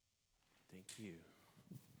Thank you.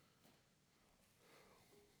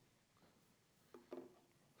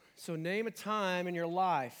 So name a time in your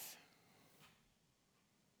life,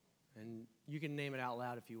 and you can name it out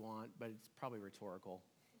loud if you want, but it's probably rhetorical.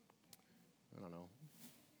 I don't know.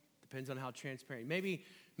 Depends on how transparent.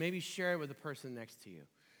 Maybe share it with the person next to you.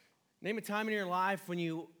 Name a time in your life when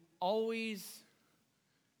you always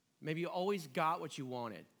got what you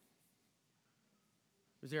wanted.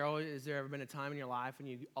 Has there ever been a time in your life when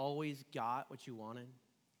you always got what you wanted?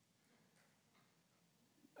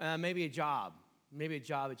 Maybe a job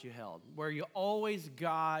that you held, where you always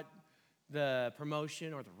got the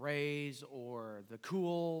promotion or the raise or the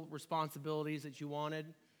cool responsibilities that you wanted.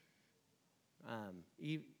 I'm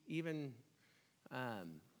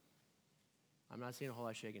not seeing a whole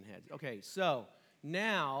lot of shaking heads. Okay, so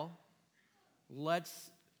now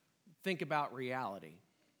let's think about reality.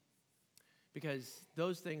 Because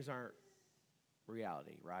those things aren't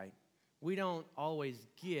reality, right? We don't always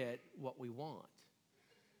get what we want.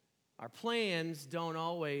 Our plans don't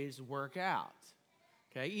always work out,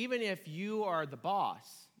 okay? Even if you are the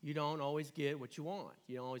boss, you don't always get what you want.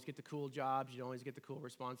 You don't always get the cool jobs. You don't always get the cool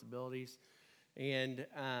responsibilities. And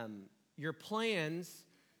your plans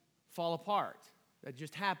fall apart. That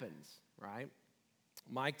just happens, right?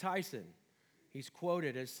 Mike Tyson, he's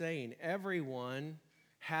quoted as saying, everyone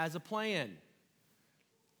has a plan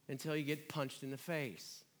until you get punched in the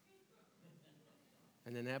face.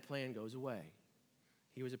 And then that plan goes away.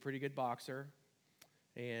 He was a pretty good boxer,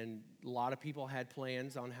 and a lot of people had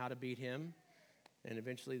plans on how to beat him, and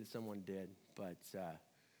eventually someone did. But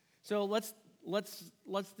so let's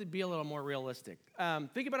be a little more realistic.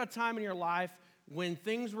 Think about a time in your life when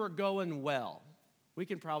things were going well. We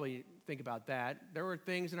can probably think about that. There were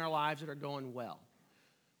things in our lives that are going well,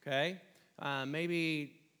 okay?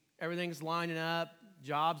 Maybe everything's lining up,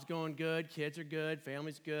 job's going good, kids are good,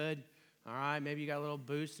 family's good. All right, maybe you got a little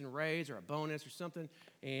boost and raise or a bonus or something,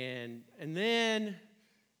 and then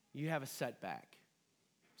you have a setback.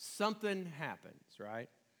 Something happens, right?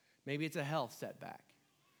 Maybe it's a health setback.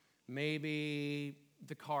 Maybe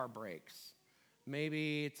the car breaks.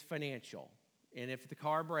 Maybe it's financial. And if the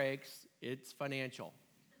car breaks, it's financial,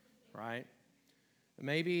 right?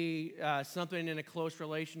 Maybe something in a close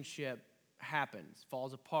relationship happens,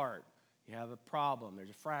 falls apart. You have a problem,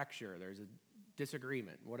 there's a fracture, there's a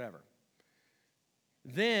disagreement, whatever.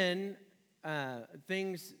 Then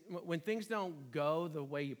when things don't go the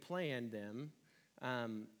way you planned them,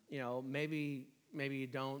 maybe you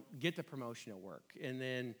don't get the promotion at work, and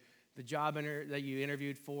then the job that you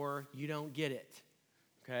interviewed for, you don't get it,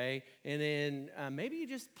 okay? And then maybe you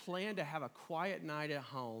just plan to have a quiet night at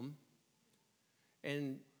home,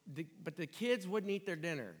 but the kids wouldn't eat their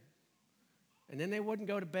dinner, and then they wouldn't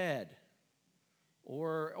go to bed,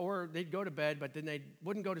 or they'd go to bed, but then they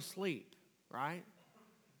wouldn't go to sleep, right?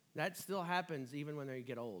 That still happens even when they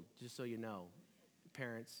get old, just so you know.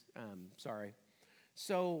 Parents, sorry.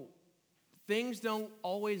 So things don't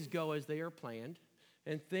always go as they are planned,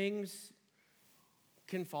 and things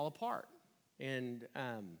can fall apart. And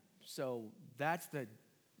so that's the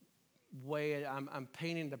way I'm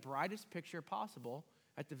painting the brightest picture possible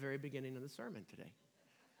at the very beginning of the sermon today.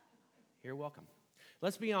 You're welcome.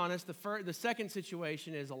 Let's be honest, the second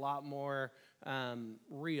situation is a lot more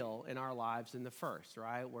real in our lives than the first,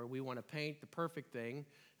 right? Where we want to paint the perfect thing.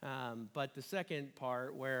 But the second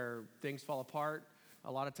part, where things fall apart,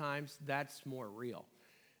 a lot of times, that's more real.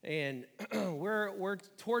 And we're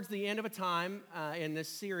towards the end of a time in this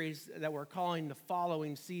series that we're calling The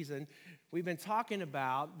Following Season. We've been talking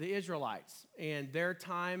about the Israelites and their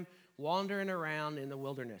time wandering around in the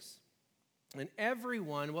wilderness. And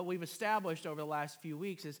everyone, what we've established over the last few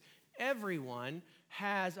weeks is everyone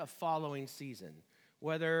has a following season,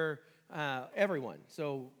 everyone.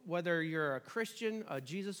 So whether you're a Christian, a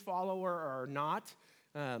Jesus follower or not,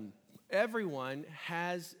 everyone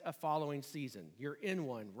has a following season. You're in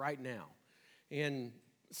one right now. And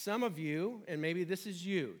some of you, and maybe this is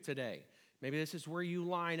you today, maybe this is where you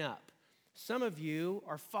line up. Some of you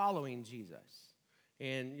are following Jesus.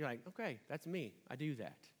 And you're like, okay, that's me. I do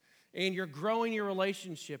that. And you're growing your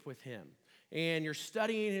relationship with him. And you're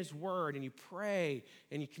studying his word, and you pray,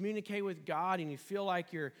 and you communicate with God, and you feel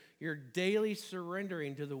like you're daily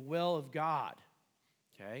surrendering to the will of God,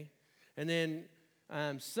 okay? And then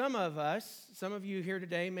some of you here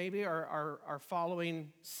today maybe are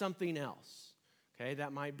following something else, okay?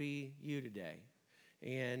 That might be you today.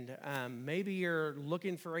 And maybe you're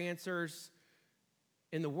looking for answers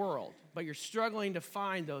in the world, but you're struggling to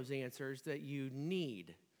find those answers that you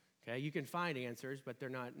need. Okay, you can find answers, but they're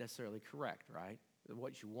not necessarily correct, right?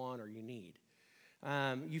 What you want or you need.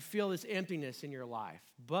 You feel this emptiness in your life,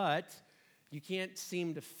 but You can't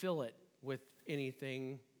seem to fill it with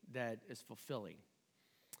anything that is fulfilling.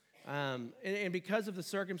 And because of the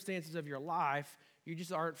circumstances of your life, you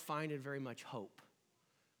just aren't finding very much hope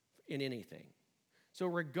in anything. So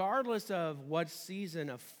regardless of what season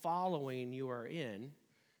of following you are in,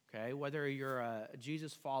 okay, whether you're a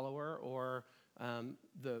Jesus follower or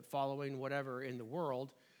the following whatever in the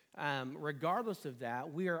world, regardless of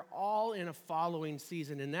that, we are all in a following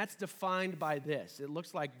season, and that's defined by this. It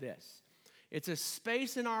looks like this. It's a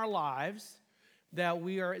space in our lives that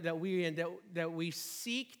we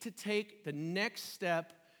seek to take the next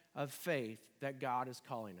step of faith that God is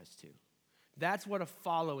calling us to. That's what a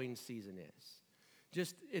following season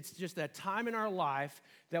is. It's just that time in our life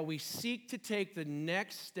that we seek to take the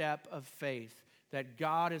next step of faith that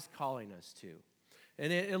God is calling us to.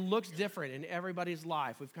 And it looks different in everybody's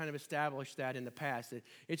life. We've kind of established that in the past.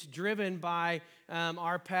 It's driven by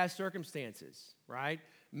our past circumstances, right?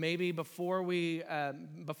 Maybe before we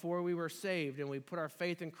were saved and we put our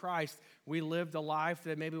faith in Christ, we lived a life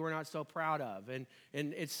that maybe we're not so proud of, and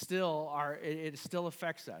it still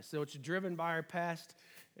affects us. So it's driven by our past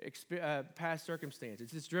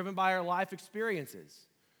circumstances. It's driven by our life experiences.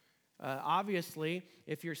 Obviously,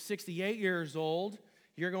 if you're 68 years old,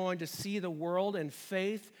 you're going to see the world and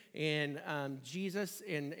faith in Jesus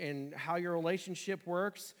and how your relationship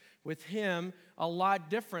works with Him a lot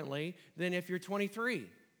differently than if you're 23,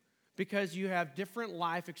 because you have different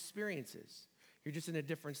life experiences. You're just in a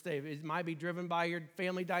different state. It might be driven by your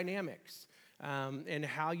family dynamics and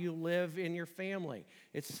how you live in your family.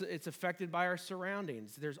 It's affected by our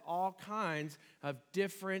surroundings. There's all kinds of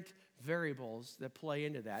different variables that play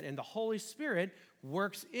into that. And the Holy Spirit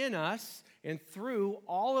works in us and through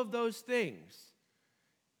all of those things.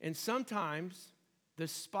 And sometimes,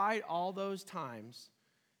 despite all those times,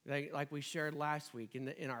 like we shared last week,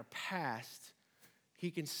 in our past, He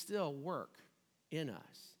can still work in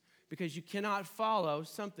us. Because you cannot follow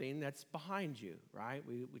something that's behind you, right?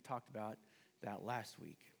 We talked about that last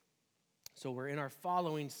week. So we're in our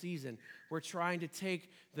following season. We're trying to take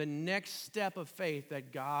the next step of faith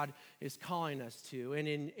that God is calling us to. And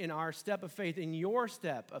in our step of faith, in your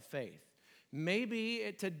step of faith,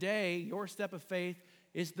 maybe today your step of faith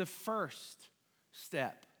is the first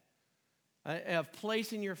step of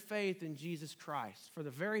placing your faith in Jesus Christ for the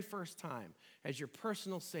very first time as your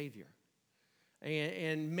personal Savior.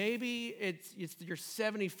 And maybe it's your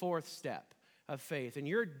 74th step of faith, and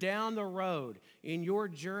you're down the road in your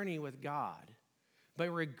journey with God. But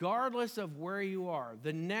regardless of where you are,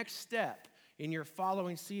 the next step in your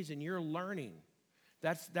following season, you're learning.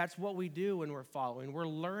 That's what we do when we're following. We're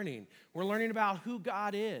learning. We're learning about who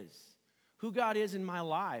God is in my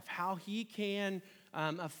life, how He can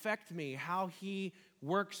affect me, how He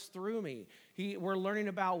works through me. We're learning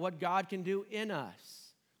about what God can do in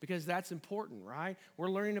us, because that's important, right? We're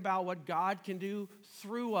learning about what God can do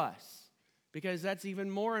through us, because that's even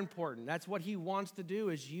more important. That's what He wants to do,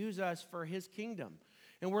 is use us for His kingdom.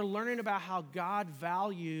 And we're learning about how God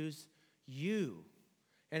values you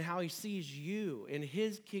and how He sees you in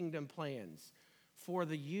His kingdom plans for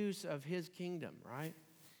the use of His kingdom, right?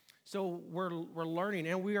 So we're learning,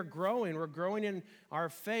 and we are growing. We're growing in our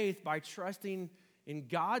faith by trusting in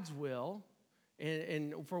God's will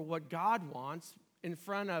and for what God wants in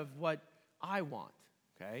front of what I want,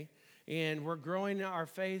 okay? And we're growing in our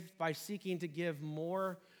faith by seeking to give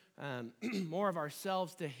more of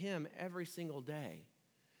ourselves to Him every single day.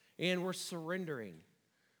 And we're surrendering.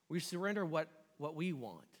 We surrender what we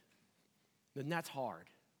want. And that's hard,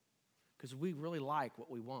 because we really like what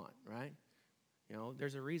we want, right? You know,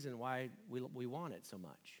 there's a reason why we want it so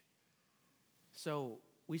much. So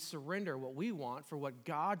we surrender what we want for what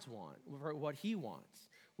God's want, for what He wants.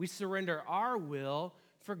 We surrender our will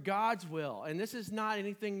for God's will. And this is not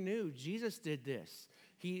anything new. Jesus did this.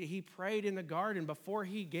 He prayed in the garden before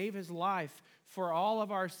He gave His life for all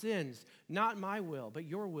of our sins. Not my will, but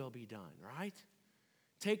your will be done, right?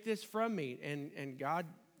 Take this from me. And God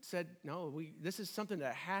said, no, this is something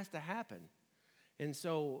that has to happen. And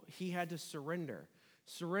so He had to surrender.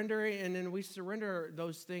 Surrender, and then we surrender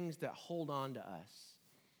those things that hold on to us,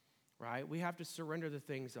 right? We have to surrender the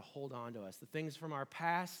things that hold on to us. The things from our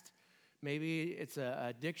past. Maybe it's an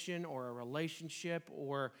addiction or a relationship,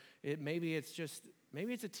 or maybe it's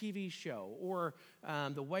a TV show, or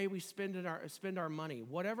the way we spend our money.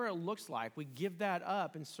 Whatever it looks like, we give that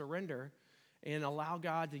up and surrender and allow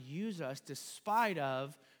God to use us despite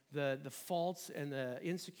of the faults and the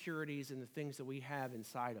insecurities and the things that we have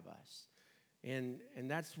inside of us. And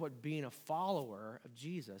that's what being a follower of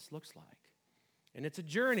Jesus looks like. And it's a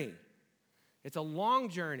journey. It's a long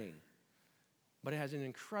journey, but it has an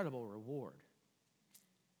incredible reward.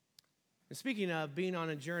 And speaking of being on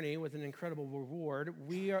a journey with an incredible reward,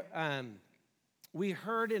 we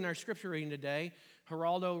heard in our scripture reading today,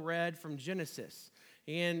 Geraldo read from Genesis.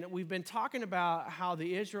 And we've been talking about how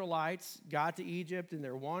the Israelites got to Egypt and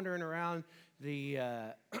they're wandering around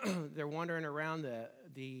the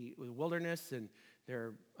wilderness, and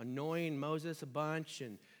they're annoying Moses a bunch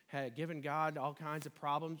and had given God all kinds of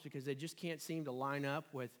problems because they just can't seem to line up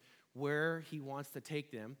with where he wants to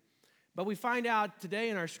take them. But we find out today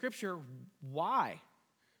in our scripture why.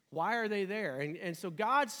 Why are they there? And so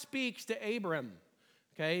God speaks to Abram.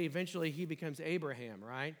 Okay, eventually he becomes Abraham,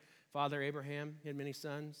 right? Father Abraham, he had many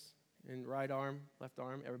sons, and right arm, left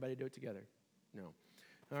arm, everybody do it together. No.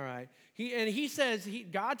 All right.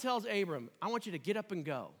 God tells Abram, I want you to get up and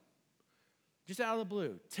go. Just out of the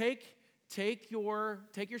blue. Take your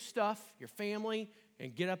stuff, your family,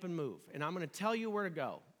 and get up and move. And I'm going to tell you where to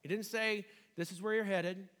go. He didn't say, this is where you're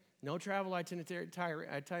headed. No travel itinerary.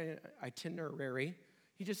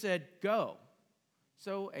 He just said, go.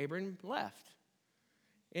 So Abram left.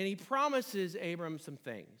 And he promises Abram some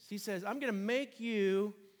things. He says, I'm going to make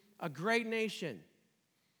you a great nation,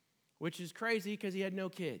 which is crazy because he had no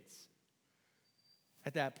kids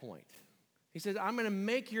at that point. He says, I'm going to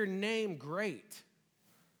make your name great.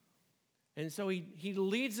 And so he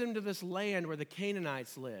leads them to this land where the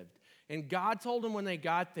Canaanites lived. And God told them when they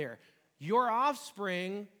got there, your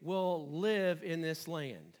offspring will live in this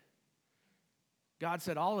land. God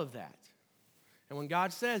said all of that. And when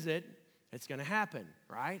God says it, it's going to happen,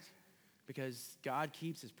 right? Because God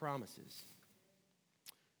keeps his promises.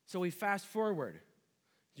 So we fast forward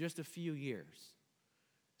just a few years.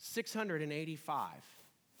 685,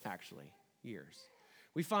 actually, years.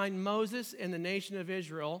 We find Moses and the nation of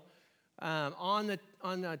Israel on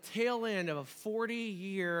the tail end of a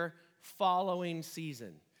 40-year following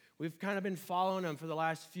season. We've kind of been following them for the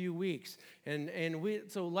last few weeks.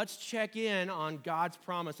 So let's check in on God's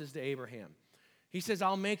promises to Abraham. He says,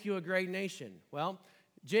 I'll make you a great nation. Well,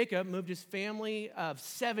 Jacob moved his family of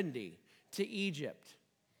 70 to Egypt.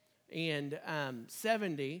 And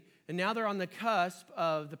 70, and now they're on the cusp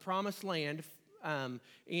of the promised land.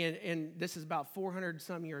 And this is about 400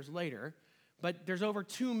 some years later. But there's over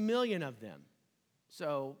 2 million of them.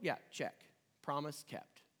 So, yeah, check. Promise kept.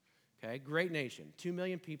 Okay, great nation. 2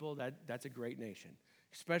 million people, that's a great nation,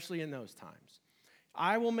 especially in those times.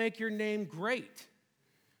 I will make your name great.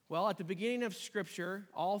 Well, at the beginning of Scripture,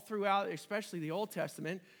 all throughout, especially the Old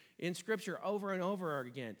Testament, in Scripture over and over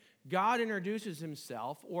again, God introduces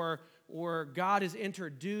himself, or God is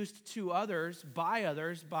introduced to others by,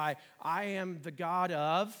 I am the God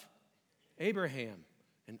of Abraham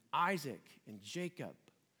and Isaac and Jacob.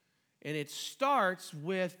 And it starts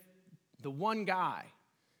with the one guy,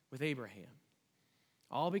 with Abraham.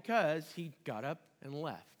 All because he got up and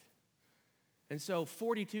left. And so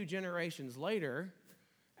 42 generations later,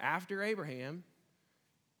 after Abraham,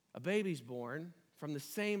 a baby's born from the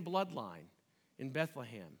same bloodline in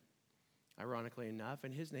Bethlehem, ironically enough,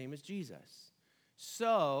 and his name is Jesus.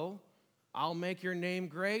 So, I'll make your name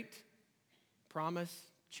great. Promise,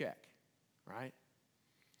 check, right?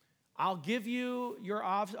 I'll give your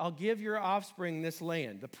offspring this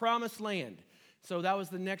land, the promised land. So that was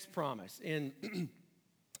the next promise. And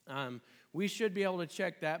we should be able to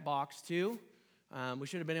check that box too. We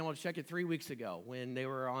should have been able to check it 3 weeks ago when they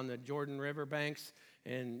were on the Jordan River banks,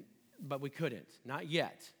 but we couldn't, not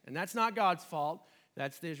yet. And that's not God's fault.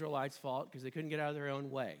 That's the Israelites' fault because they couldn't get out of their own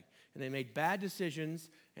way. And they made bad decisions,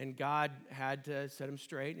 and God had to set them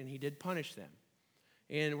straight, and he did punish them.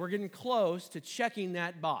 And we're getting close to checking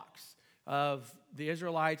that box of the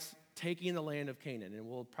Israelites taking the land of Canaan. And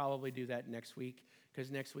we'll probably do that next week because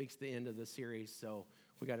next week's the end of the series, so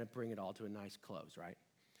we got to bring it all to a nice close, right?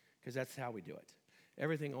 Because that's how we do it.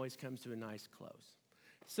 Everything always comes to a nice close.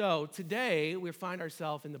 So today we find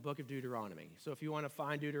ourselves in the book of Deuteronomy. So if you want to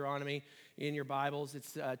find Deuteronomy in your Bibles,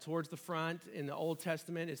 it's towards the front. In the Old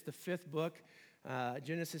Testament, it's the 5th book,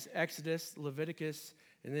 Genesis, Exodus, Leviticus,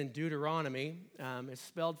 and then Deuteronomy. It's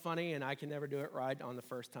spelled funny, and I can never do it right on the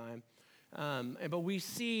first time. But we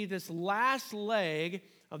see this last leg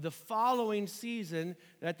of the following season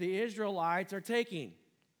that the Israelites are taking.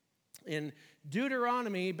 And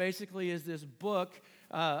Deuteronomy basically is this book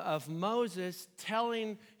of Moses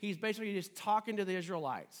he's basically just talking to the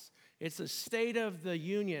Israelites. It's a State of the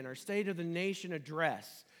Union or State of the Nation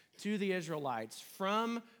address to the Israelites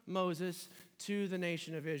from Moses to the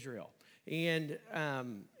nation of Israel. And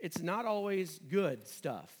it's not always good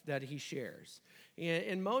stuff that he shares.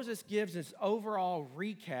 And Moses gives this overall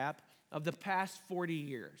recap of the past 40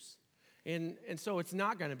 years. And so it's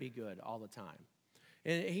not going to be good all the time.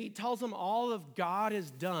 And he tells them all of God has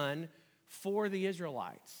done for the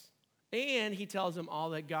Israelites. And he tells them all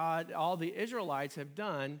the Israelites have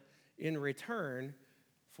done in return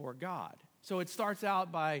for God. So it starts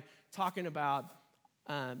out by talking about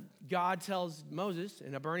God tells Moses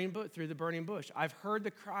in a through the burning bush, I've heard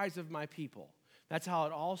the cries of my people. That's how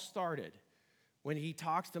it all started. When he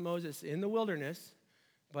talks to Moses in the wilderness,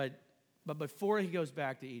 but before he goes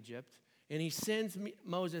back to Egypt, and he sends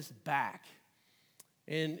Moses back.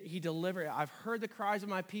 And he delivered, I've heard the cries of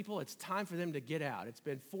my people. It's time for them to get out. It's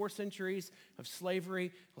been 4 centuries of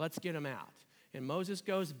slavery. Let's get them out. And Moses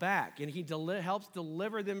goes back, and he helps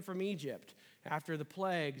deliver them from Egypt after the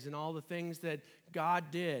plagues and all the things that God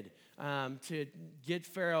did to get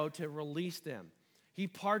Pharaoh to release them. He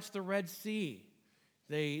parts the Red Sea.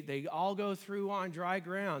 They all go through on dry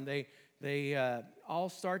ground. They all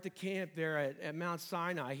start to camp there at Mount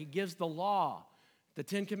Sinai. He gives the law. The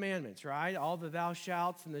 10 Commandments, right? All the thou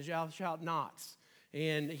shalts and the thou shalt nots.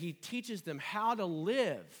 And he teaches them how to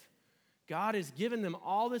live. God has given them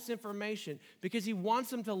all this information because he wants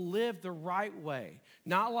them to live the right way,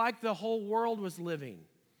 not like the whole world was living.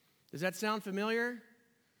 Does that sound familiar?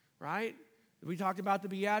 Right? We talked about the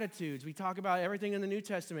Beatitudes. We talk about everything in the New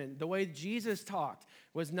Testament. The way Jesus talked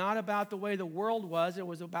was not about the way the world was. It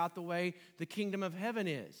was about the way the kingdom of heaven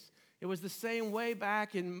is. It was the same way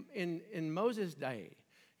back in Moses' day.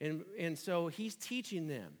 And so he's teaching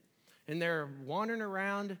them. And they're wandering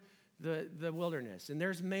around the wilderness. And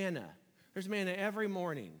there's manna. There's manna every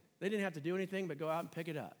morning. They didn't have to do anything but go out and pick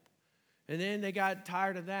it up. And then they got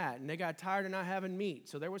tired of that. And they got tired of not having meat.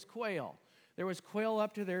 So there was quail. There was quail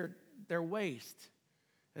up to their waist.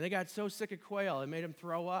 And they got so sick of quail, it made them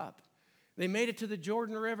throw up. They made it to the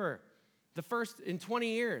Jordan River. The first in 20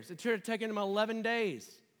 years. It should have taken them 11 days.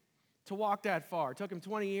 To walk that far. It took them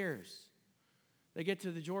 20 years. They get to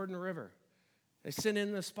the Jordan River. They sent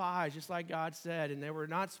in the spies, just like God said, and they were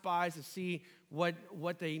not spies to see what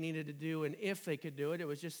they needed to do and if they could do it. It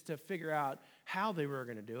was just to figure out how they were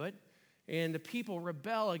going to do it. And the people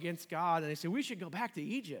rebel against God, and they say, we should go back to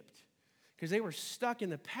Egypt because they were stuck in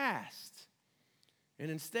the past. And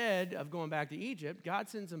instead of going back to Egypt, God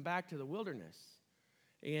sends them back to the wilderness,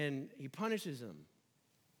 and he punishes them.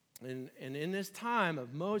 And in this time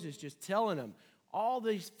of Moses just telling them all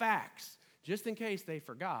these facts, just in case they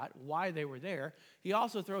forgot why they were there, he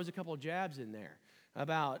also throws a couple jabs in there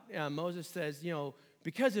about, Moses says,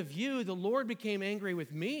 because of you, the Lord became angry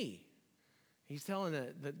with me. He's telling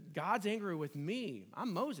that God's angry with me.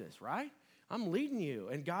 I'm Moses, right? I'm leading you,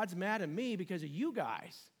 and God's mad at me because of you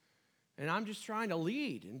guys. And I'm just trying to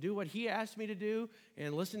lead and do what he asked me to do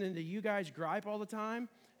and listening to you guys gripe all the time,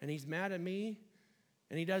 and he's mad at me.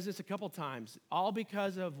 And he does this a couple times, all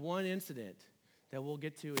because of one incident that we'll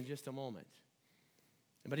get to in just a moment.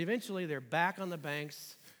 But eventually, they're back on the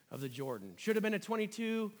banks of the Jordan. Should have been a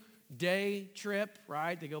 22-day trip,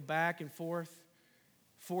 right? They go back and forth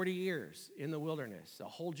 40 years in the wilderness. A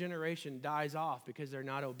whole generation dies off because they're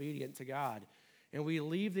not obedient to God. And we're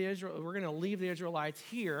going to leave the Israelites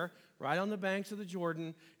here, right on the banks of the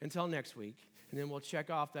Jordan, until next week. And then we'll check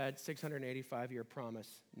off that 685-year promise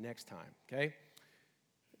next time, okay?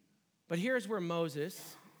 But here's where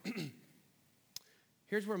Moses,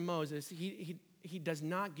 he does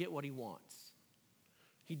not get what he wants.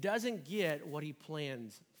 He doesn't get what he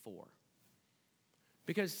plans for.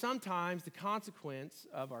 Because sometimes the consequence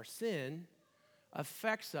of our sin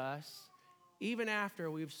affects us even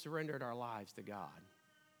after we've surrendered our lives to God.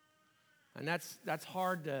 And that's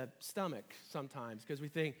hard to stomach sometimes because we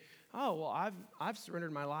think, oh, well, I've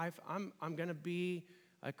surrendered my life. I'm going to be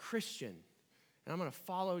a Christian. And I'm going to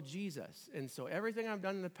follow Jesus. And so everything I've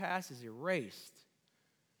done in the past is erased.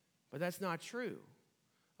 But that's not true.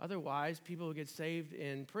 Otherwise, people who get saved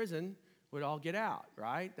in prison would all get out,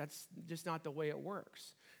 right? That's just not the way it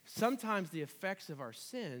works. Sometimes the effects of our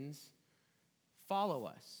sins follow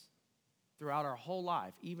us throughout our whole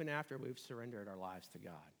life, even after we've surrendered our lives to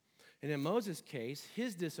God. And in Moses' case,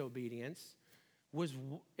 his disobedience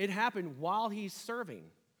it happened while he's serving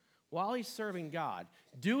God,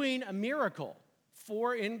 doing a miracle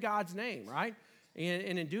in God's name, right?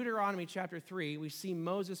 And in Deuteronomy chapter 3, we see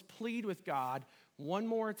Moses plead with God one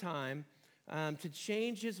more time to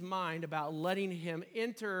change his mind about letting him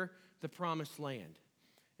enter the promised land.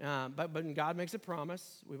 But when God makes a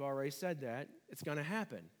promise, we've already said that, it's going to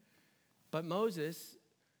happen. But Moses,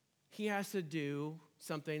 he has to do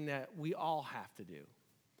something that we all have to do.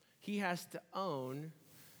 He has to own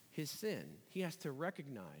his sin. He has to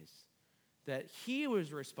recognize that he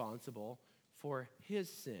was responsible for his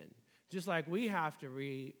sin. Just like we have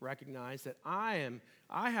to recognize that I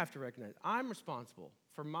have to recognize I'm responsible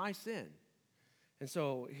for my sin. And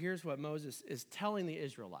so here's what Moses is telling the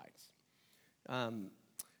Israelites.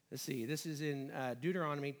 Let's see. This is in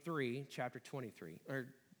Deuteronomy 3, chapter 23, or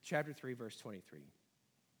chapter 3, verse 23.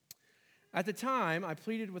 At the time, I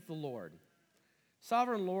pleaded with the Lord.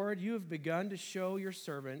 Sovereign Lord, you have begun to show your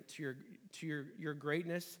servant to your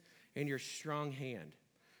greatness and your strong hand.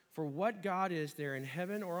 For what God is there in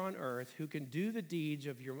heaven or on earth who can do the deeds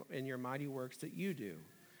of your mighty works that you do?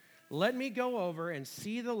 Let me go over and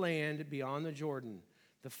see the land beyond the Jordan,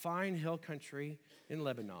 the fine hill country in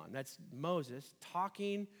Lebanon. That's Moses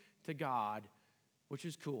talking to God, which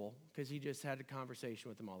is cool because he just had a conversation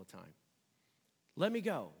with him all the time. Let me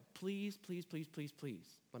go. Please, please, please, please, please,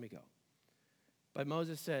 let me go. But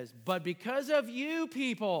Moses says, but because of you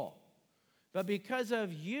people, but because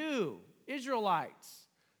of you, Israelites,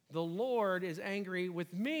 the Lord is angry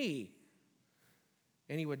with me,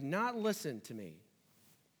 and he would not listen to me.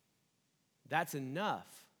 That's enough,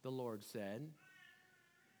 the Lord said.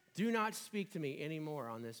 Do not speak to me anymore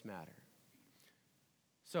on this matter.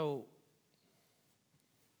 So,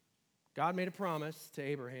 God made a promise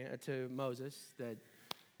to Moses that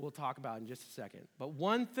we'll talk about in just a second. But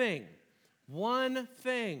one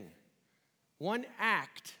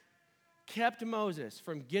act kept Moses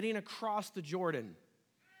from getting across the Jordan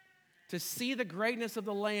to see the greatness of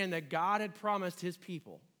the land that God had promised his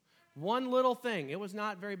people. One little thing. It was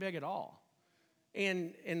not very big at all.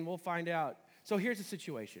 And we'll find out. So here's the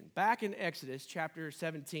situation. Back in Exodus chapter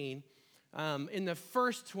 17, in the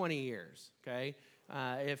first 20 years, okay,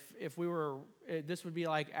 if we were, this would be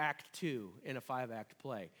like Act 2 in a 5-act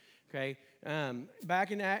play, okay?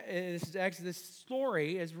 Back in this Exodus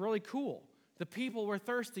story is really cool. The people were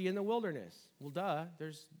thirsty in the wilderness. Well, duh,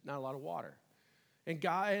 there's not a lot of water. And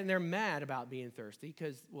they're mad about being thirsty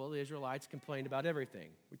because, well, the Israelites complained about everything.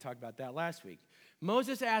 We talked about that last week.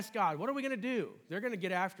 Moses asked God, what are we going to do? They're going to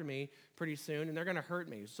get after me pretty soon, and they're going to hurt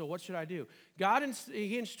me. So what should I do?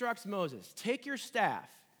 He instructs Moses, take your staff,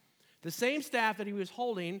 the same staff that he was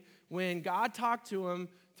holding when God talked to him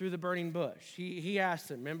through the burning bush. He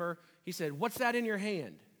asked him, remember? He said, what's that in your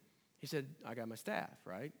hand? He said, I got my staff,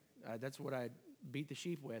 right? That's what I beat the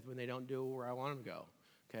sheep with when they don't do where I want them to go.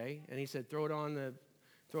 Okay, and he said, throw it on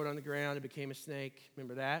the ground. It became a snake.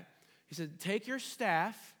 Remember that? He said, take your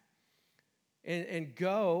staff and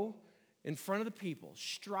go in front of the people.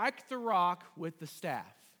 Strike the rock with the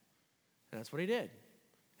staff. And that's what he did.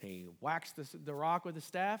 He whacks the rock with the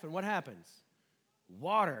staff, and what happens?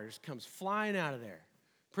 Water just comes flying out of there.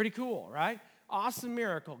 Pretty cool, right? Awesome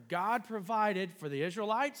miracle. God provided for the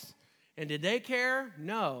Israelites, and did they care?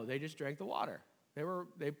 No, they just drank the water.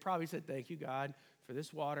 They probably said, thank you, God, for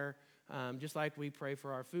this water, just like we pray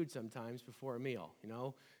for our food sometimes before a meal, you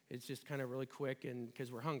know. It's just kind of really quick and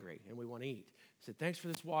because we're hungry and we want to eat. He said, thanks for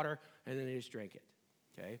this water, and then they just drank it,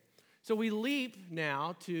 okay? So we leap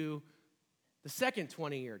now to the second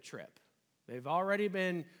 20-year trip. They've already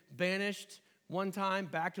been banished one time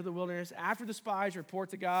back to the wilderness. After the spies report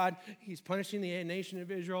to God, he's punishing the nation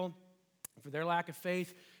of Israel for their lack of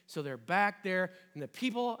faith. So they're back there, and the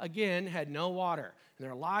people, again, had no water. And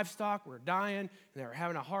their livestock were dying, and they were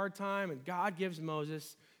having a hard time. And God gives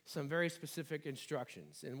Moses some very specific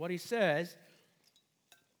instructions. And what he says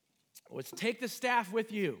was, take the staff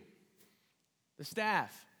with you, the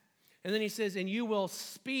staff. And then he says, and you will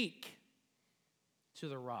speak to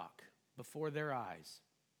the rock before their eyes,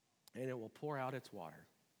 and it will pour out its water.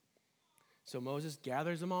 So Moses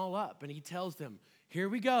gathers them all up, and he tells them, here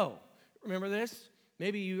we go. Remember this?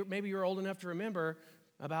 Maybe you're old enough to remember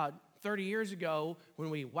about 30 years ago when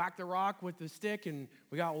we whacked the rock with the stick and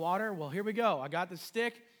we got water. Well, here we go. I got the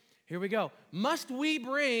stick. Here we go. Must we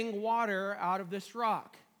bring water out of this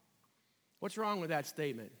rock? What's wrong with that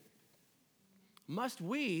statement? Must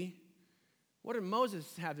we? What did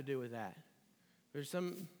Moses have to do with that?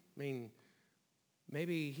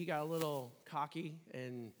 Maybe he got a little cocky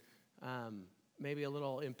and maybe a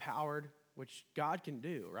little empowered, which God can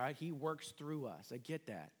do, right? He works through us. I get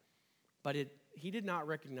that. But he did not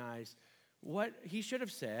recognize what he should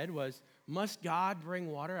have said was, must God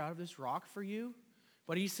bring water out of this rock for you?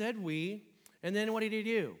 But he said we, and then what did he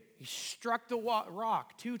do? He struck the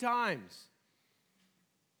rock 2 times.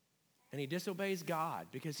 And he disobeys God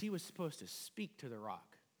because he was supposed to speak to the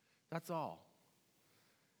rock. That's all.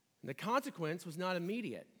 And the consequence was not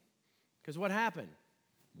immediate. Because what happened?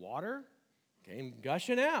 Water came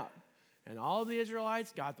gushing out. And all of the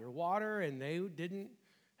Israelites got their water, and they didn't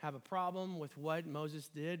have a problem with what Moses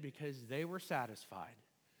did because they were satisfied.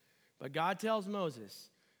 But God tells Moses,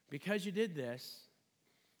 because you did this,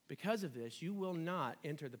 because of this, you will not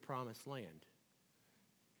enter the promised land.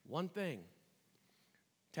 One thing.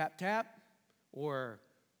 Tap, tap, or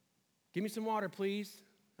give me some water, please.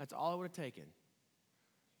 That's all it would have taken.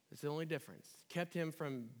 It's the only difference. Kept him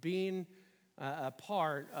from being a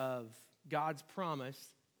part of God's promise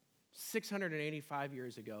 685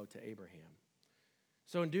 years ago to Abraham.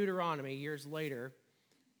 So in Deuteronomy, years later,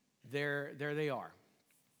 there they are.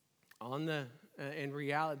 In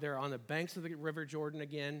reality, they're on the banks of the River Jordan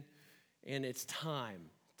again, and it's time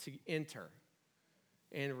to enter.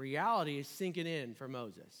 And reality is sinking in for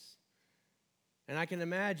Moses. And I can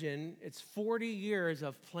imagine it's 40 years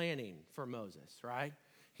of planning for Moses, right?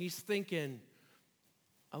 He's thinking,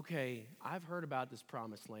 okay, I've heard about this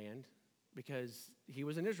promised land because he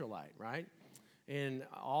was an Israelite, right? And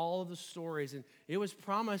all of the stories, and it was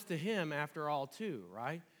promised to him after all too,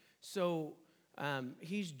 right? So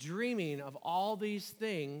he's dreaming of all these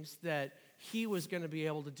things that he was going to be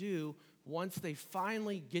able to do once they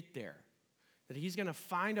finally get there. That he's going to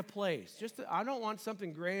find a place. I don't want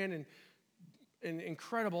something grand and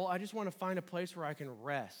incredible. I just want to find a place where I can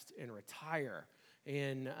rest and retire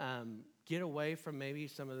and get away from maybe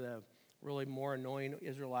some of the really more annoying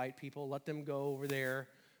Israelite people. Let them go over there,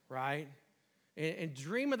 right? And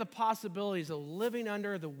dream of the possibilities of living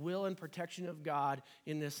under the will and protection of God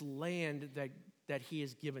in this land that he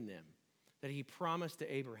has given them, that he promised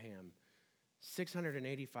to Abraham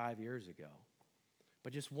 685 years ago.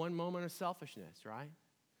 But just one moment of selfishness, right?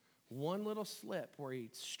 One little slip where he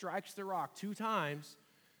strikes the rock 2 times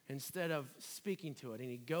instead of speaking to it. And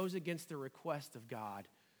he goes against the request of God.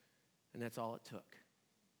 And that's all it took.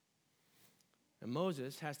 And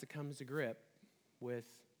Moses has to come to grip with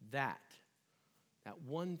that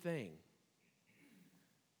one thing.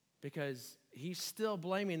 Because he's still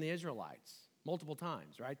blaming the Israelites multiple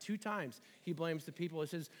times, right? 2 times he blames the people. He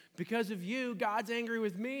says, because of you, God's angry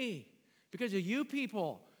with me. Because of you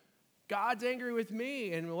people, God's angry with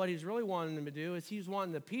me. And what he's really wanting them to do is he's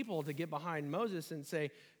wanting the people to get behind Moses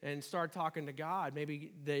and start talking to God.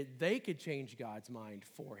 Maybe they could change God's mind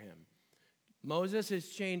for him. Moses has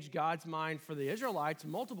changed God's mind for the Israelites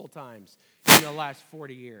multiple times in the last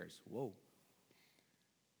 40 years. Whoa.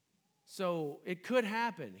 So it could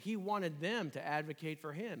happen. He wanted them to advocate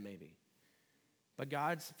for him, maybe. But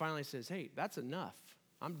God finally says, hey, that's enough.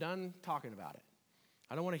 I'm done talking about it.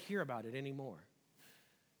 I don't want to hear about it anymore.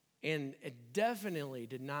 And it definitely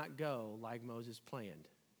did not go like Moses planned,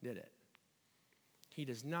 did it? He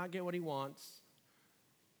does not get what he wants.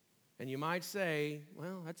 And you might say,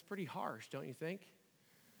 well, that's pretty harsh, don't you think?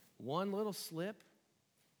 One little slip.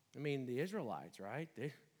 I mean, the Israelites, right?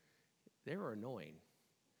 They were annoying.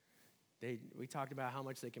 We talked about how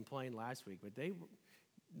much they complained last week, but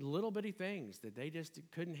little bitty things that they just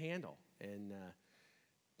couldn't handle.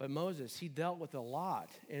 But Moses, he dealt with a lot.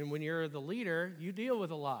 And when you're the leader, you deal with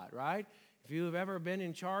a lot, right? If you have ever been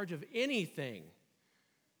in charge of anything,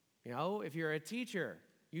 if you're a teacher,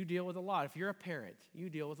 you deal with a lot. If you're a parent, you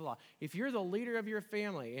deal with a lot. If you're the leader of your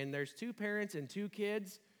family and there's 2 parents and 2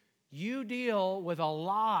 kids, you deal with a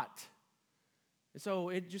lot. And so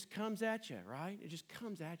it just comes at you, right? It just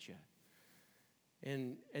comes at you.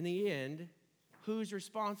 And in the end, who's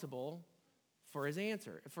responsible for his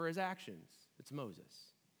actions? It's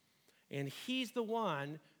Moses. And he's the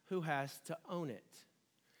one who has to own it.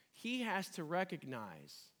 He has to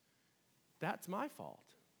recognize, that's my fault.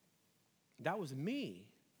 That was me.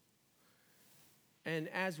 And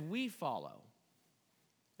as we follow,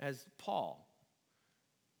 as Paul,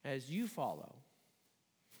 as you follow,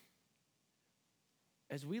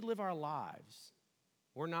 as we live our lives,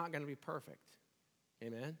 we're not going to be perfect.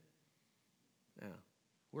 Amen? Yeah.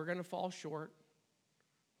 We're going to fall short.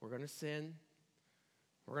 We're going to sin.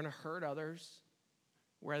 We're going to hurt others,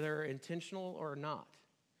 whether intentional or not.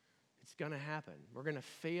 It's going to happen. We're going to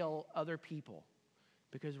fail other people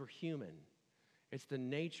because we're human. It's the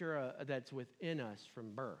nature that's within us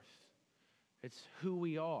from birth. It's who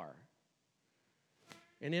we are.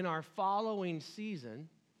 And in our following season,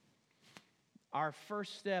 our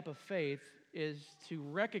first step of faith is to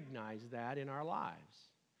recognize that in our lives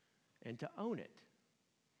and to own it.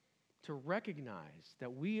 To recognize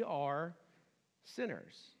that we are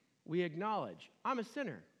sinners. We acknowledge, I'm a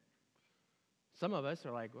sinner. Some of us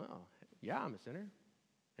are like, well, yeah, I'm a sinner.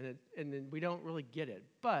 And then we don't really get it.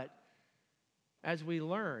 But as we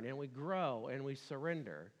learn and we grow and we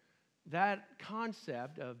surrender, that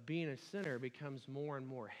concept of being a sinner becomes more and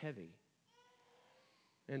more heavy.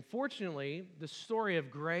 And fortunately, the story of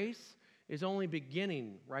grace is only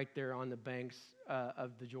beginning right there on the banks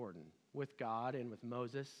of the Jordan with God and with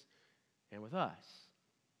Moses and with us.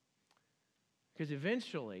 Because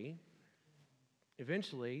eventually,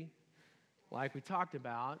 like we talked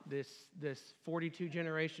about, this 42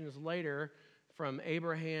 generations later, from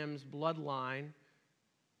Abraham's bloodline,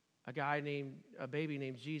 a baby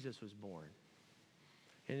named Jesus was born.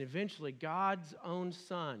 And eventually, God's own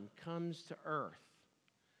Son comes to earth.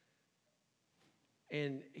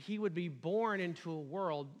 And he would be born into a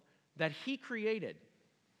world that he created,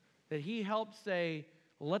 that he helped say,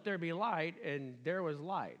 let there be light, and there was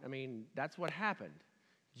light. I mean, that's what happened.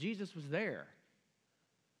 Jesus was there.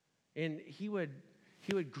 And he would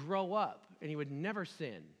grow up, and he would never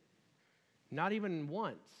sin. Not even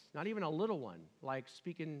once, not even a little one, like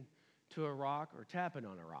speaking to a rock or tapping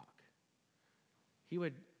on a rock. He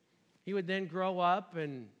would then grow up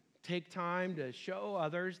and take time to show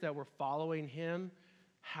others that were following him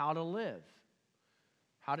how to live,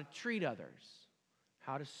 how to treat others,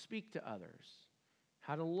 how to speak to others,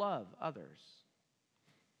 how to love others.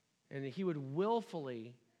 And he would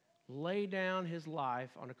willfully lay down his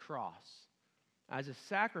life on a cross as a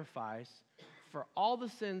sacrifice for all the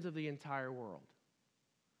sins of the entire world.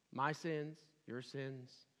 My sins, your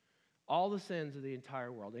sins, all the sins of the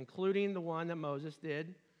entire world, including the one that Moses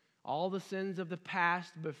did, all the sins of the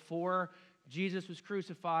past before Jesus was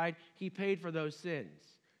crucified. He paid for those sins,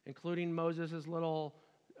 including Moses' little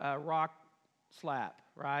rock slap,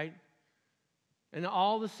 right? And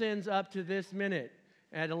all the sins up to this minute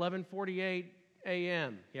at 11:48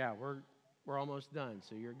 a.m. Yeah, we're almost done,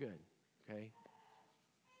 so you're good, okay?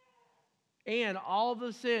 And all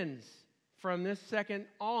the sins from this second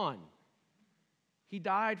on. He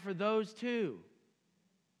died for those too.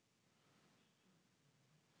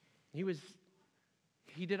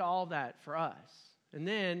 He did all that for us. And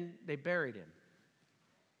then they buried him.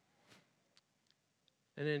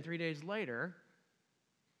 And then 3 days later,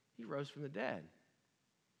 he rose from the dead.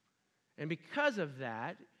 And because of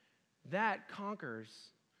that, that conquers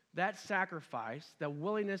that sacrifice, the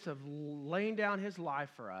willingness of laying down his life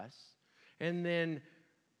for us, and then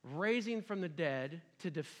raising from the dead to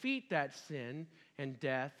defeat that sin and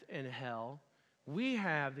death and hell. We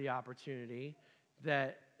have the opportunity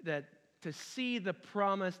that to see the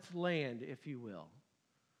promised land, if you will.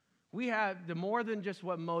 We have the more than just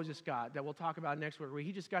what Moses got, that we'll talk about next week, where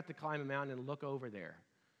he just got to climb a mountain and look over there.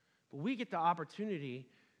 But we get the opportunity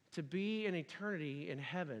to be in eternity in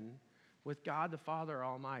heaven with God the Father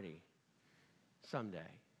Almighty someday.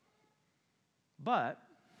 But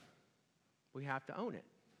we have to own it,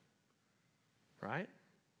 right?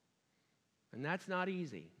 And that's not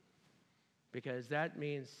easy, because that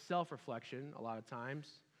means self-reflection a lot of times.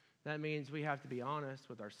 That means we have to be honest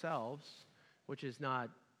with ourselves, which is not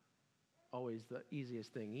always the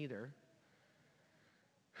easiest thing either.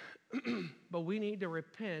 But we need to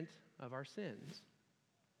repent of our sins.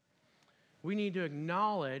 We need to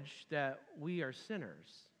acknowledge that we are sinners.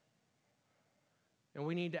 And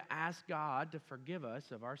we need to ask God to forgive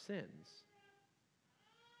us of our sins.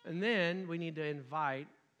 And then we need to invite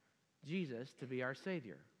Jesus to be our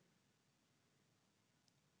Savior.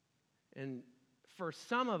 And for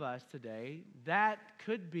some of us today, that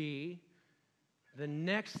could be the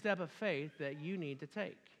next step of faith that you need to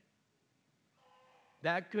take.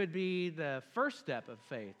 That could be the first step of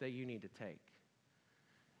faith that you need to take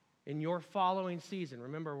in your following season.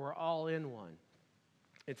 Remember, we're all in one.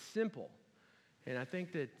 It's simple. And I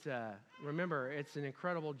think that, remember, it's an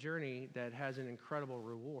incredible journey that has an incredible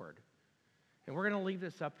reward. And we're going to leave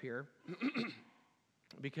this up here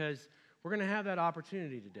because we're going to have that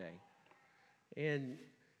opportunity today. And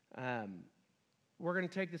we're going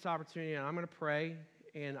to take this opportunity, and I'm going to pray.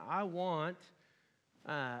 And I want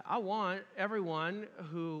everyone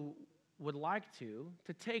who would like to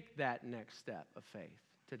take that next step of faith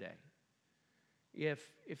today.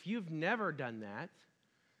 If you've never done that,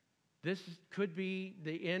 this could be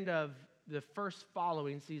the end of the first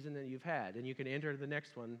following season that you've had, and you can enter the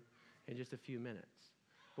next one in just a few minutes.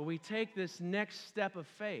 But we take this next step of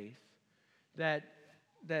faith that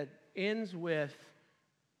ends with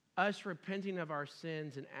us repenting of our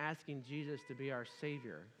sins and asking Jesus to be our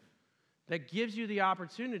Savior. That gives you the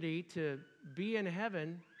opportunity to be in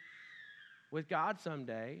heaven with God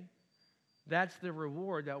someday. That's the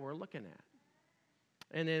reward that we're looking at.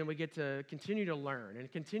 And then we get to continue to learn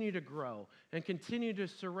and continue to grow and continue to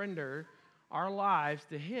surrender our lives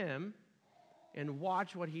to Him and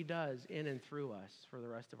watch what He does in and through us for the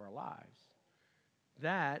rest of our lives.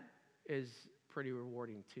 That is pretty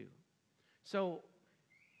rewarding too. So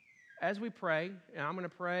as we pray, and I'm going to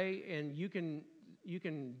pray, and you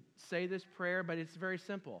can say this prayer, but it's very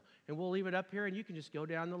simple. And we'll leave it up here, and you can just go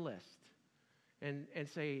down the list and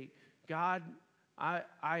say, God, I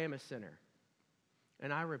am a sinner.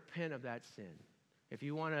 And I repent of that sin. If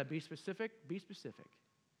you want to be specific, be specific.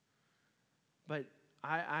 But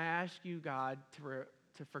I ask you, God,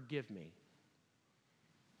 to forgive me.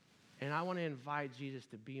 And I want to invite Jesus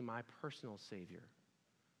to be my personal Savior.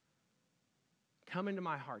 come into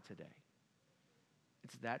my heart today.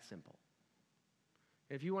 It's that simple.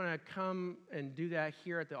 If you want to come and do that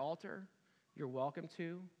here at the altar, you're welcome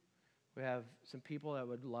to. We have some people that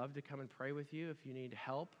would love to come and pray with you. If you need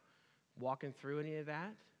help walking through any of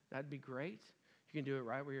that, that'd be great. You can do it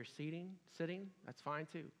right where you're sitting, that's fine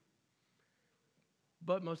too.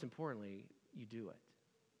 But most importantly, you do it.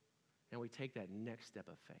 And we take that next step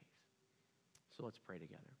of faith. So let's pray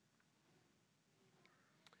together.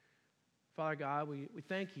 Father God, we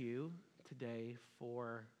thank you today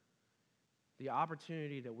for the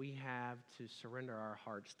opportunity that we have to surrender our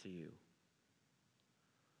hearts to you.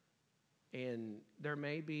 And there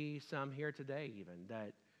may be some here today even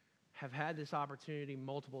that have had this opportunity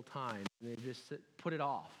multiple times and they've just put it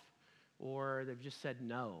off, or they've just said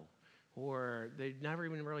no, or they've never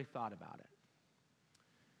even really thought about it.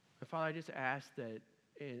 And Father, I just ask that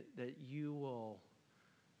you will,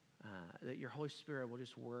 that your Holy Spirit will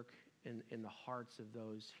just work in the hearts of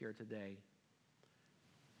those here today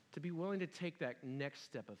to be willing to take that next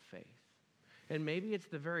step of faith. And maybe it's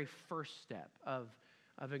the very first step of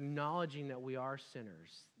acknowledging that we are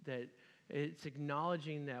sinners, that it's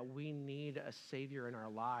acknowledging that we need a Savior in our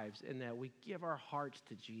lives and that we give our hearts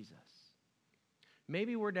to Jesus.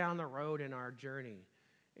 Maybe we're down the road in our journey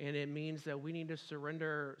and it means that we need to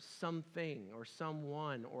surrender something or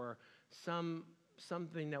someone or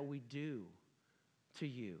something that we do to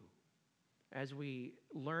you as we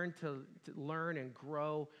learn to learn and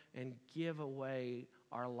grow and give away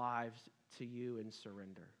our lives to you in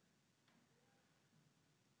surrender.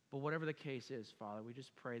 But whatever the case is, Father, we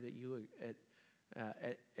just pray that you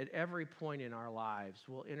at every point in our lives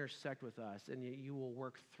will intersect with us and you will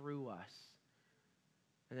work through us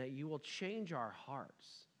and that you will change our hearts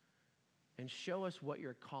and show us what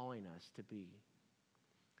you're calling us to be.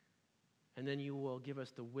 And then you will give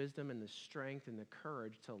us the wisdom and the strength and the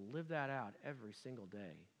courage to live that out every single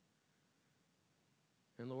day.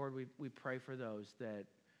 And Lord, we pray for those that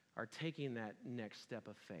are taking that next step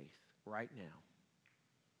of faith right now,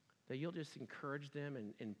 that you'll just encourage them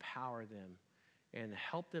and empower them and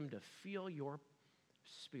help them to feel your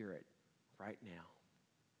Spirit right now.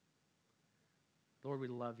 Lord, we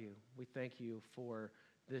love you. We thank you for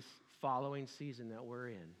this following season that we're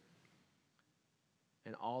in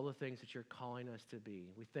and all the things that you're calling us to be.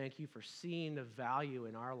 We thank you for seeing the value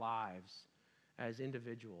in our lives as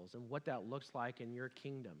individuals and what that looks like in your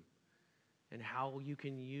kingdom and how you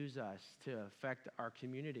can use us to affect our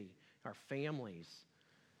community, our families,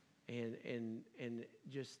 and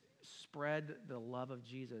just spread the love of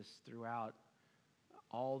Jesus throughout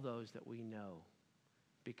all those that we know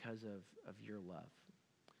because of your love.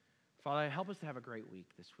 Father, help us to have a great week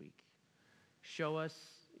this week. Show us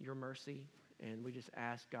your mercy, and we just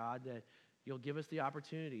ask, God, that you'll give us the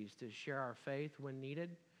opportunities to share our faith when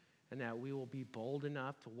needed, and that we will be bold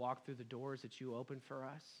enough to walk through the doors that you open for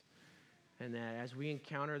us, and that as we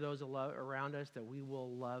encounter those around us, that we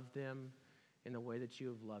will love them in the way that you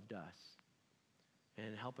have loved us.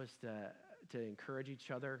 And help us to encourage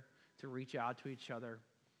each other, to reach out to each other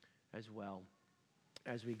as well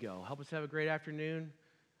as we go. Help us have a great afternoon,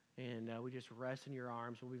 and we just rest in your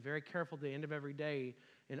arms. We'll be very careful at the end of every day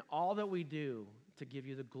in all that we do to give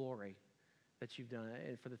you the glory that you've done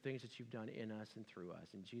and for the things that you've done in us and through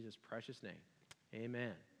us. In Jesus' precious name,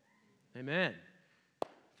 amen. Amen.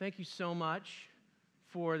 Thank you so much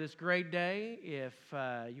for this great day. If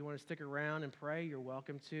you want to stick around and pray, you're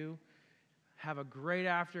welcome to. Have a great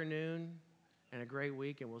afternoon and a great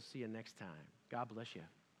week, and we'll see you next time. God bless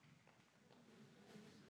you.